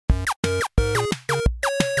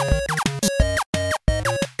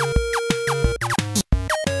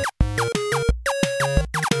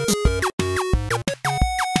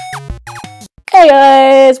Hey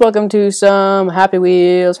guys, welcome to some Happy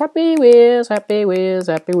Wheels, Happy Wheels, Happy Wheels,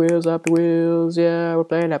 Happy Wheels, Happy Wheels. Yeah, we're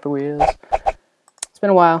playing Happy Wheels. It's been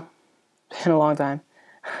a while, been a long time.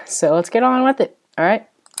 So let's get on with it, alright?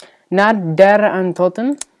 Not der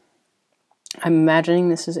Antoten. I'm imagining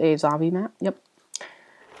this is a zombie map. Yep.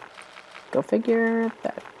 Go figure. I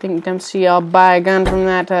think Dempsey, I'll buy a gun from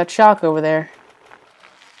that chalk over there.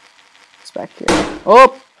 It's back here.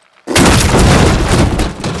 Oh!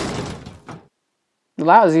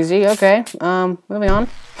 That was easy. Okay. Moving on.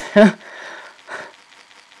 Oh.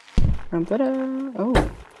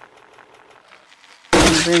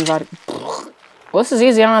 Green body. Well, this is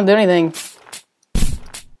easy. I don't have to do anything.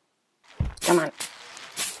 Come on.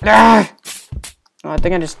 Ah! Oh, I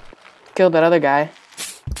think I just killed that other guy.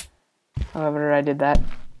 However, I did that.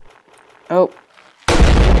 Oh.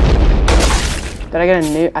 Did I get a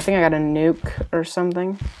nuke? I think I got a nuke or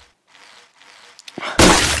something.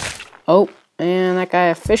 Oh. And that guy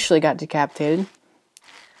officially got decapitated.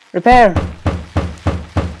 Repair!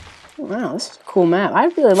 Wow, this is a cool map. I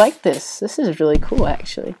really like this. This is really cool,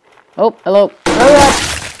 actually. Oh, hello.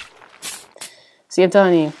 Oh, see, I'm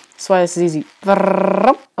telling you. That's why this is easy.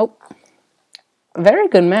 Oh. Very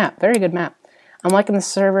good map. Very good map. I'm liking the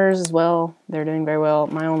servers as well. They're doing very well.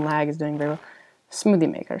 My own lag is doing very well.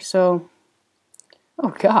 Smoothie maker. So,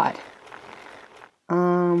 oh, God.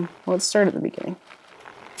 Well, let's start at the beginning.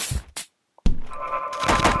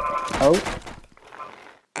 Oh.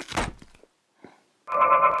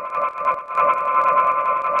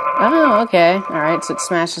 Oh, okay. Alright, so it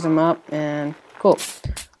smashes them up, and cool.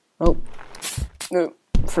 Oh. Oh.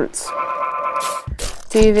 Fruits.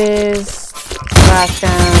 TVs, trash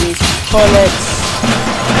cans, toilets,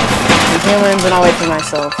 and humans, and I'll wait for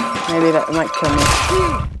myself. Maybe that might kill me.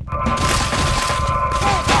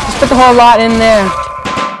 Just put the whole lot in there.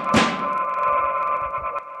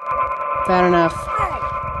 Bad enough.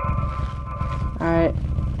 Alright,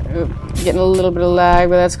 getting a little bit of lag,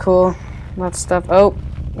 but that's cool. Lots of stuff. Oh,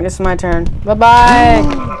 I guess it's my turn. Bye-bye!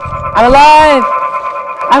 I'm alive!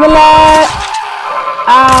 I'm alive!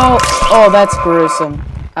 Ow! Oh, that's gruesome.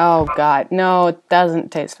 Oh, God. No, it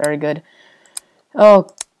doesn't taste very good. Oh,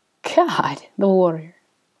 God. The warrior.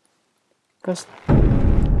 Goes.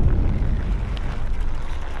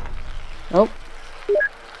 Oh.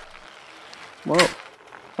 Whoa.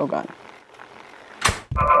 Oh, God.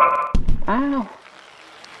 Ow.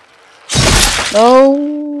 Oh,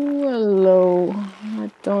 hello. I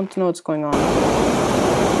don't know what's going on.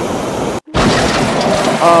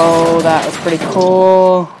 Oh, that was pretty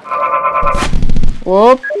cool.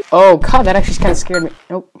 Whoop. Oh, God, that actually kind of scared me.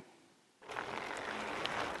 Nope.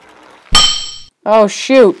 Oh,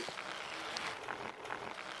 shoot.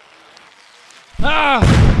 Ah!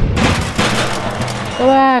 Go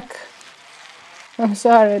back. I'm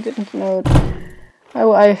sorry, I didn't know it.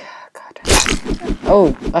 God.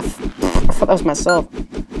 Oh, I thought that was myself.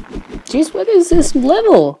 Jeez, what is this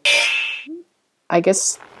level? I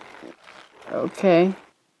guess. Okay.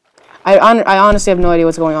 I honestly have no idea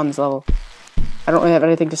what's going on in this level. I don't really have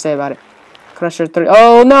anything to say about it. Crusher 3.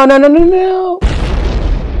 Oh, no, no, no, no, no!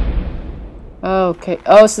 Okay.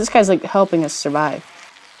 Oh, so this guy's like helping us survive.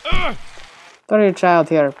 Throw your child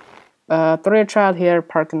here. Throw your child here,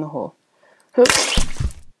 park in the hole.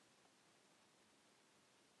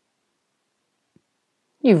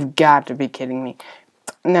 You've got to be kidding me.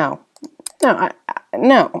 No. No,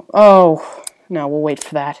 no. Oh, no, we'll wait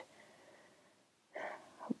for that.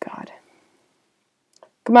 Oh, God.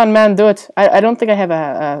 Come on, man, do it. I don't think I have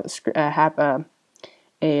oh.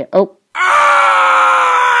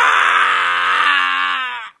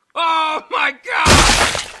 Oh, my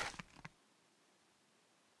God!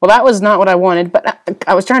 Well, that was not what I wanted, but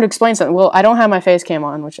I was trying to explain something. Well, I don't have my face cam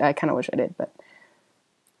on, which I kind of wish I did, but.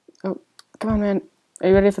 Oh, come on, man. Are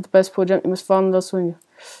you ready for the best pull jump? You must fall in the swing.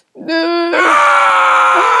 Oh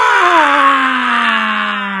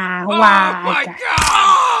my God!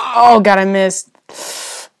 Oh, God, I missed.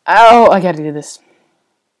 Oh, I gotta do this.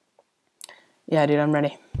 Yeah, dude, I'm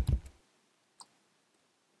ready.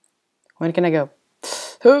 When can I go?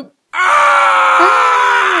 Oh,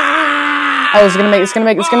 it's gonna make it. Oh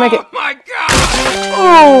my God!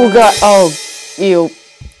 Oh, God. Oh, ew.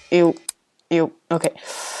 Ew. Ew. Okay.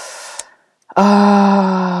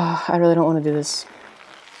 I really don't want to do this.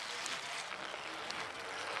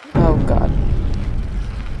 Oh, God.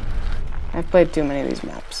 I've played too many of these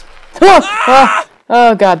maps.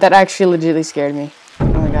 Oh, God, that actually legitimately scared me. Oh,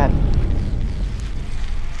 my God.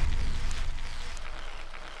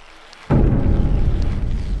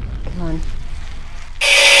 Come on.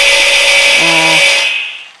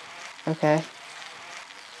 Okay.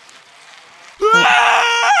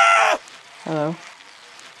 Oh. Hello.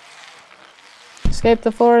 Escape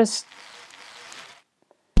the forest.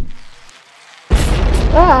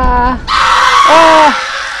 Ah!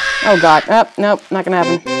 Ah! Oh god. Oh, nope, not gonna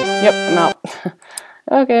happen. Yep, I'm out.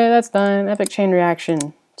 Okay, that's done. Epic chain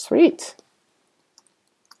reaction. Sweet.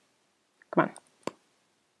 Come on.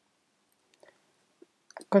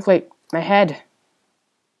 Quickly. My head.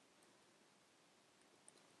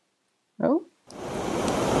 Oh.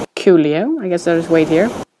 Coolio. I guess I'll just wait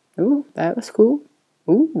here. Ooh, that was cool.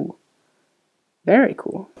 Ooh. Very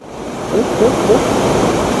cool. Ooh, ooh, ooh.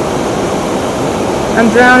 I'm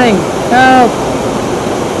drowning! Help!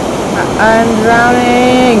 I'm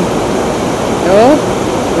drowning! Oh!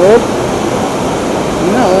 Oh!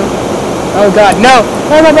 No. Oh god, no!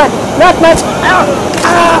 Oh my god! Not much! Ow!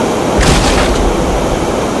 Ah!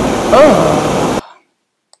 Oh!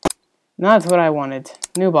 Not what I wanted.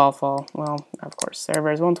 New ball fall. Well, of course,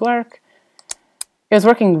 servers won't work. It was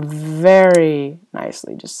working very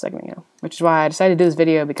nicely just a second ago, which is why I decided to do this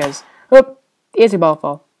video because, oh, easy ball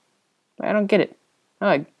fall. I don't get it.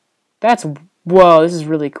 Oh, that's, whoa, this is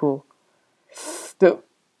really cool.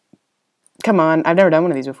 Come on, I've never done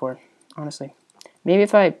one of these before, honestly. Maybe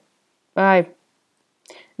if I,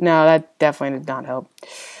 no, that definitely did not help.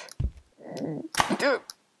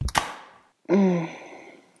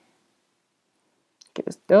 Get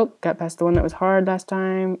this, oh, got past the one that was hard last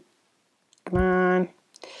time. Come on.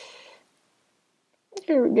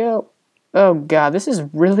 Here we go. Oh god, this is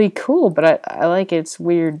really cool, but I like it. It's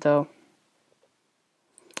weird though.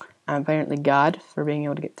 I'm apparently God for being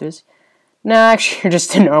able to get through this. No, actually, you're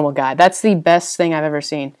just a normal guy. That's the best thing I've ever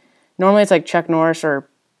seen. Normally it's like Chuck Norris or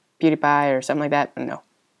PewDiePie or something like that, but no.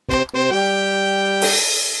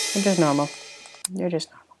 You're just normal. You're just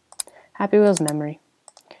normal. Happy Wheels memory.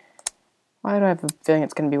 Why do I have a feeling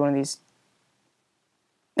it's going to be one of these?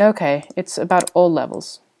 Okay, it's about old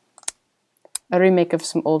levels. A remake of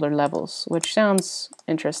some older levels, which sounds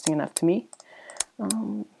interesting enough to me.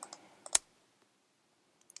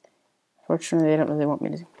 Fortunately, they don't really want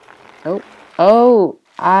me to... Oh!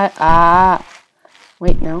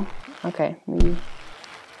 Wait, no. Okay, maybe...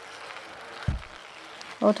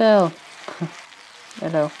 Hotel!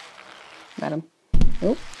 Hello, madam.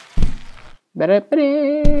 Oh.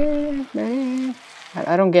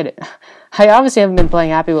 I don't get it. I obviously haven't been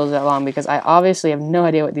playing Happy Wheels that long because I obviously have no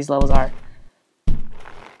idea what these levels are.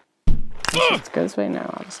 Let's go this way? No,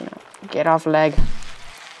 obviously not. Get off leg.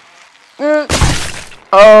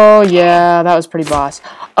 Oh, yeah, that was pretty boss.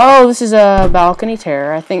 Oh, this is a balcony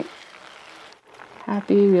terror, I think.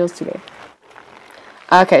 Happy Wheels today.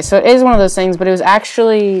 Okay, so it is one of those things, but it was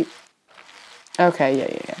actually... Okay,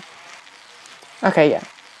 yeah. Okay, yeah.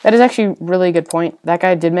 That is actually a really good point. That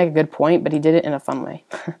guy did make a good point, but he did it in a fun way.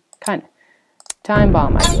 Kind of. Time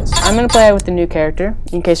bomb ideas. I'm going to play it with the new character,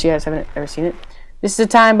 in case you guys haven't ever seen it. This is a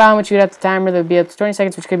time bomb, which you would have to timer. That would be up to 20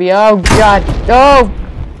 seconds, which could be... Oh, God! Oh!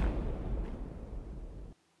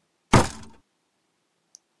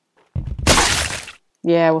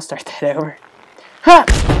 Yeah, we'll start that over. Ha!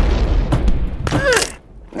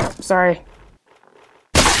 No, sorry.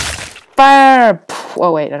 Fire!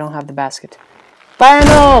 Oh, wait, I don't have the basket. Fire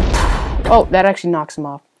no! Oh, that actually knocks him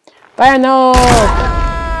off. Fire no!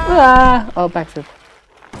 Ah! Oh, backflip.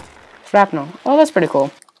 Shrapnel. Oh, that's pretty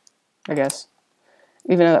cool. I guess.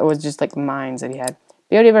 Even though it was just like mines that he had.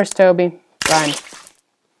 Beauty vs. Toby. Fine.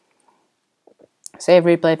 Save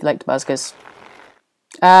replay if you like Tobuscus.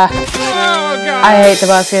 I hate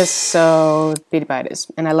Tobuscus, so PewDiePie it is.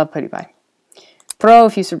 And I love PewDiePie. Pro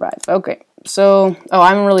if you survive. Okay, so... Oh,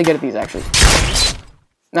 I'm really good at these, actually.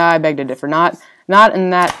 I beg to differ. Not in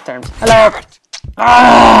that terms. Hello!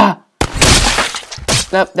 Ah!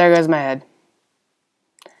 Nope, there goes my head.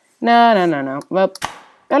 No. Well,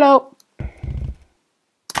 hello!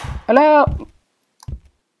 Hello!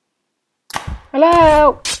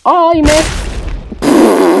 Hello! Oh, you missed!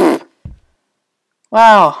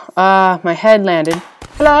 Wow, my head landed.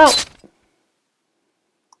 Hello!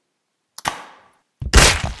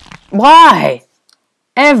 Why?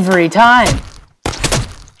 Every time!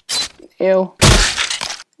 Ew.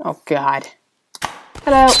 Oh, God.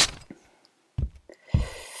 Hello!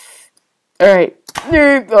 Alright.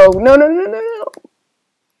 Oh, no.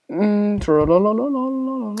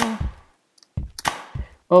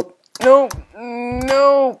 Oh,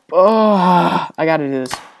 no. Oh, I gotta do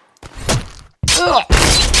this.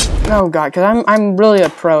 Oh god, because I'm really a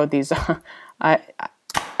pro at these.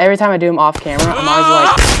 Every time I do them off camera, I'm always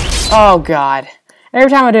like, oh god. Every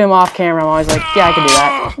time I do them off camera, I'm always like, yeah, I can do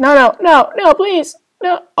that. No, please.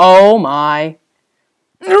 No. Oh my.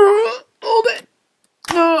 Hold it.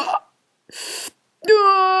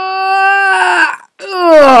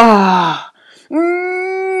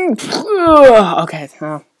 Ugh, okay.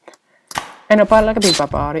 Ain't nobody like a big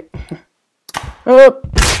body.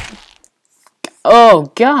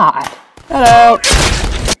 Oh God. Hello.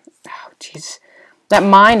 Oh jeez. That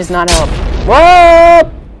mine is not helping.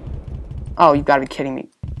 Whoa! Oh, you gotta be kidding me.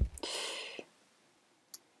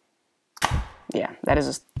 Yeah, that is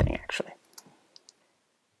a thing actually.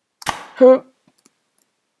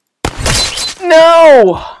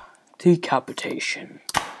 No! Decapitation.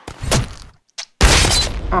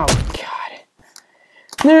 Oh God.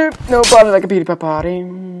 Nope, nobody like a beauty party.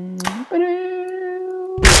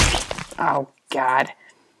 Oh God.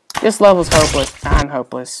 This level's hopeless. I'm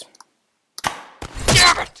hopeless.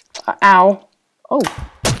 Damn it! Ow. Oh.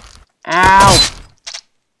 Ow.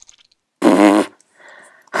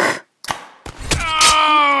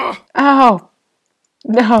 Ow.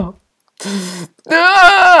 No.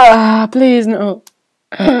 Ah, please no.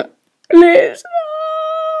 Please.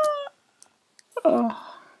 Oh.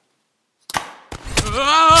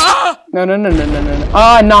 No, no, no, no, no, no.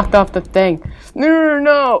 Oh, I knocked off the thing. No, no, no,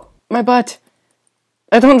 no. My butt.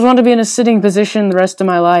 I don't want to be in a sitting position the rest of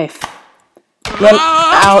my life.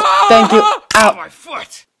 Ow. Thank you. Ow. My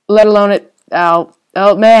foot. Let alone it. Ow.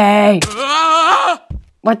 Help me.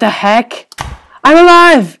 What the heck? I'm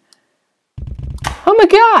alive. Oh my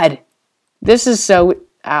God. This is so...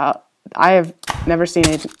 Ow. I have never seen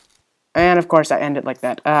it. And of course I end it like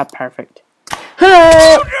that. Perfect.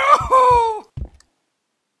 Oh no!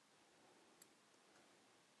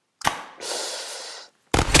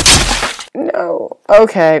 No.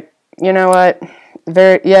 Okay. You know what?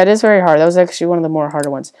 Yeah, it is very hard. That was actually one of the more harder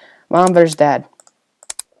ones. Mom versus Dad.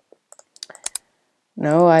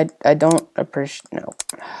 No, I don't appreciate... No.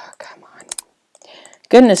 Oh, come on.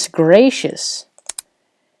 Goodness gracious.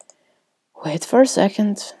 Wait for a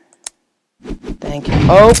second. Thank you.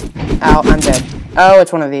 Oh! Ow, I'm dead. Oh,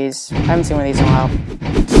 it's one of these. I haven't seen one of these in a while.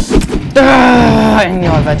 In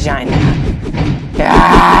your vagina.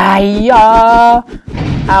 Ah, yeah.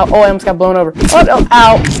 Ow. Oh, I almost got blown over. Oh, no.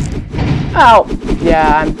 Ow. Ow.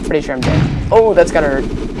 Yeah, I'm pretty sure I'm dead. Oh, that's gotta hurt.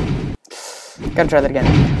 Gotta try that again.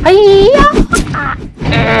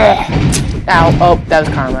 Ow. Oh, that was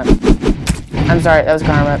karma. I'm sorry, that was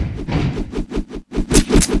karma.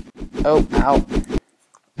 Oh, ow.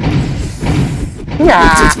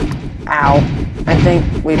 Yeah. Ow. I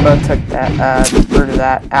think we both took that, root of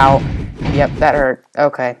that. Ow. Yep, that hurt.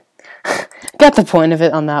 Okay. Got the point of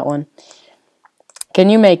it on that one. Can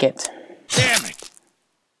you make it? Damn it!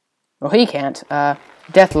 Well, he can't.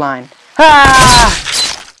 Death line.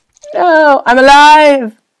 Ah! No, I'm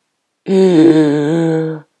alive!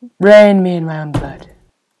 Brain me in my own blood.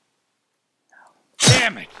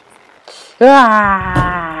 Damn it!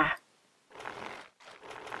 Ah!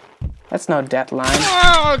 That's no death line.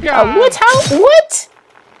 Oh God! What? How? What?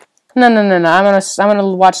 No, no, no, no. I'm gonna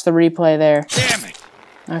watch the replay there. Damn it!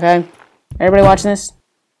 Okay. Everybody watching this?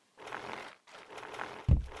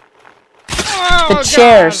 Oh, The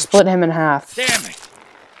chair God. split him in half. Damn it!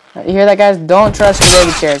 You hear that, guys? Don't trust your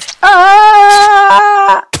baby chairs.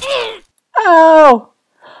 Ah! Oh!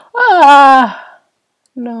 Ah!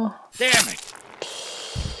 No. Damn it!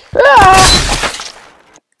 Ah!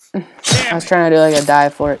 Damn I was trying to do like a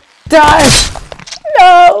dive for it. Dive!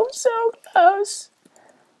 No! So close.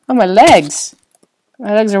 Oh, my legs.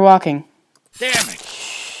 My legs are walking. Damn it!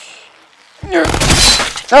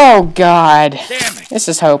 Oh, God. Damn it! This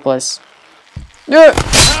is hopeless.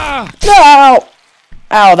 Ah. No!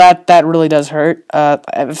 Ow, that really does hurt. I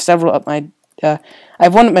have several up my... I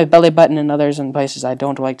have one at my belly button and others in places I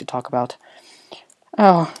don't like to talk about.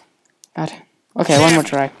 Oh. God. Okay, one more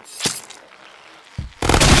try.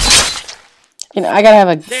 You know, I gotta have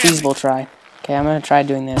a feasible try. Okay, I'm gonna try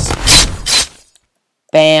doing this.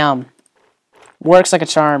 Bam. Works like a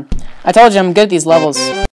charm. I told you I'm good at these levels.